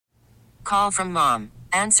call from mom.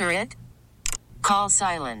 Answer it. Call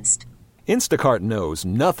silenced. Instacart knows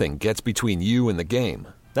nothing gets between you and the game.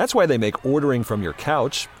 That's why they make ordering from your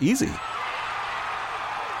couch easy.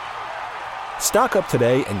 Stock up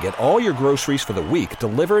today and get all your groceries for the week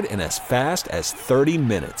delivered in as fast as 30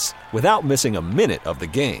 minutes without missing a minute of the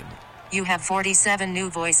game. You have 47 new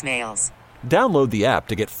voicemails. Download the app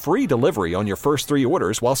to get free delivery on your first 3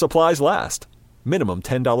 orders while supplies last. Minimum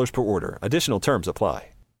 $10 per order. Additional terms apply.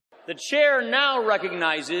 The chair now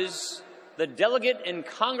recognizes the delegate and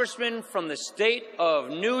congressman from the state of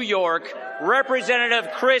New York,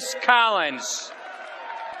 Representative Chris Collins.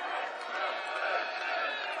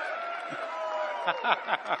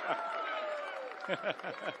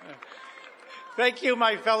 Thank you,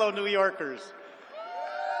 my fellow New Yorkers.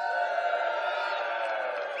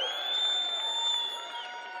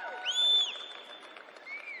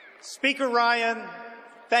 Speaker Ryan,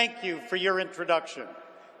 thank you for your introduction.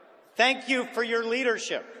 Thank you for your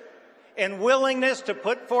leadership and willingness to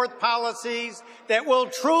put forth policies that will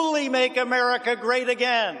truly make America great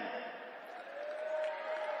again.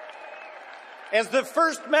 As the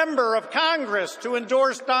first member of Congress to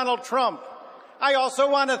endorse Donald Trump, I also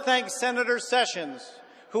want to thank Senator Sessions,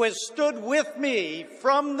 who has stood with me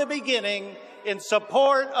from the beginning in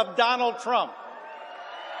support of Donald Trump.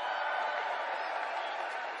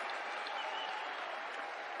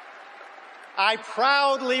 I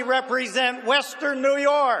proudly represent Western New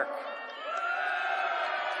York,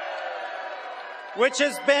 which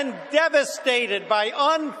has been devastated by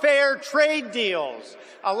unfair trade deals,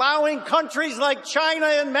 allowing countries like China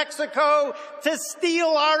and Mexico to steal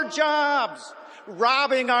our jobs,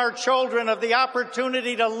 robbing our children of the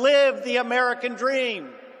opportunity to live the American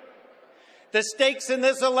dream. The stakes in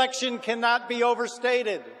this election cannot be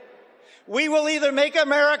overstated. We will either make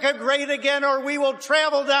America great again or we will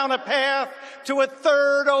travel down a path to a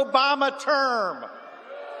third Obama term.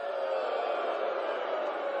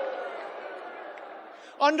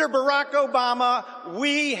 Under Barack Obama,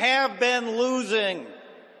 we have been losing.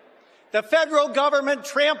 The federal government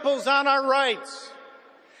tramples on our rights.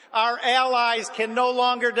 Our allies can no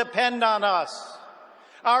longer depend on us.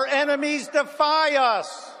 Our enemies defy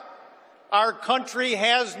us. Our country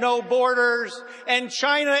has no borders, and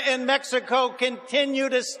China and Mexico continue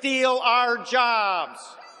to steal our jobs.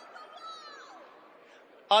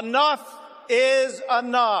 Enough is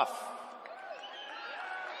enough.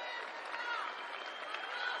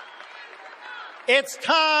 It's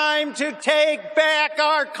time to take back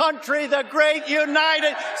our country, the great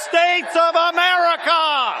United States of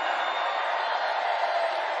America.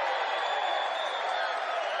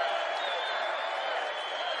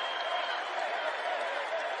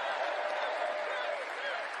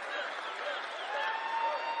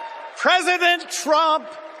 President Trump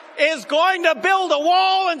is going to build a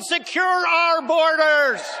wall and secure our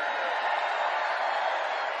borders.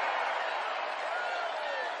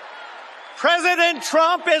 President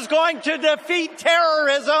Trump is going to defeat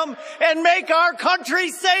terrorism and make our country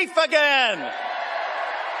safe again.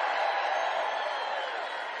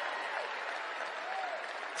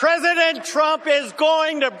 President Trump is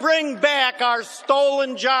going to bring back our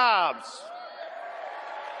stolen jobs.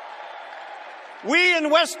 We in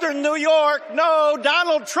Western New York know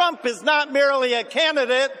Donald Trump is not merely a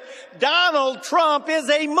candidate. Donald Trump is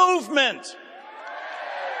a movement.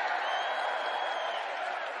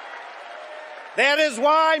 That is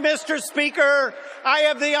why, Mr. Speaker, I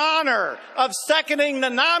have the honor of seconding the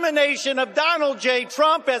nomination of Donald J.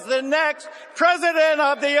 Trump as the next President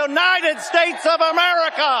of the United States of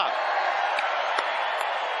America.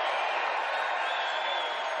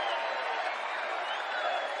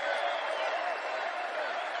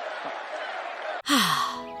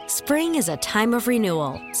 Spring is a time of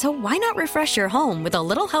renewal, so why not refresh your home with a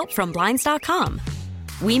little help from Blinds.com?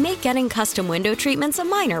 We make getting custom window treatments a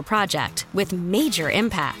minor project with major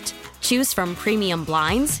impact. Choose from premium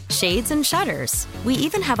blinds, shades, and shutters. We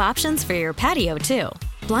even have options for your patio, too.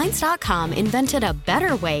 Blinds.com invented a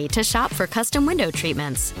better way to shop for custom window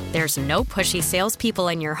treatments. There's no pushy salespeople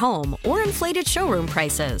in your home or inflated showroom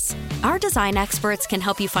prices. Our design experts can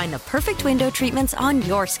help you find the perfect window treatments on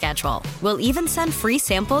your schedule. We'll even send free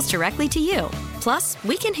samples directly to you. Plus,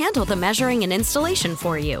 we can handle the measuring and installation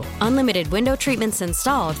for you. Unlimited window treatments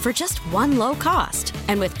installed for just one low cost.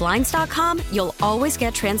 And with Blinds.com, you'll always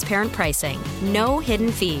get transparent pricing. No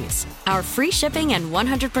hidden fees. Our free shipping and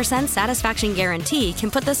 100% satisfaction guarantee can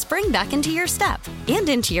put the spring back into your step and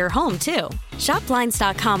into your home, too. Shop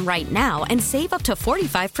Blinds.com right now and save up to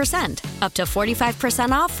 45%. Up to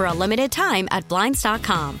 45% off for a limited time at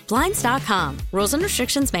Blinds.com. Blinds.com. Rules and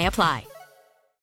restrictions may apply.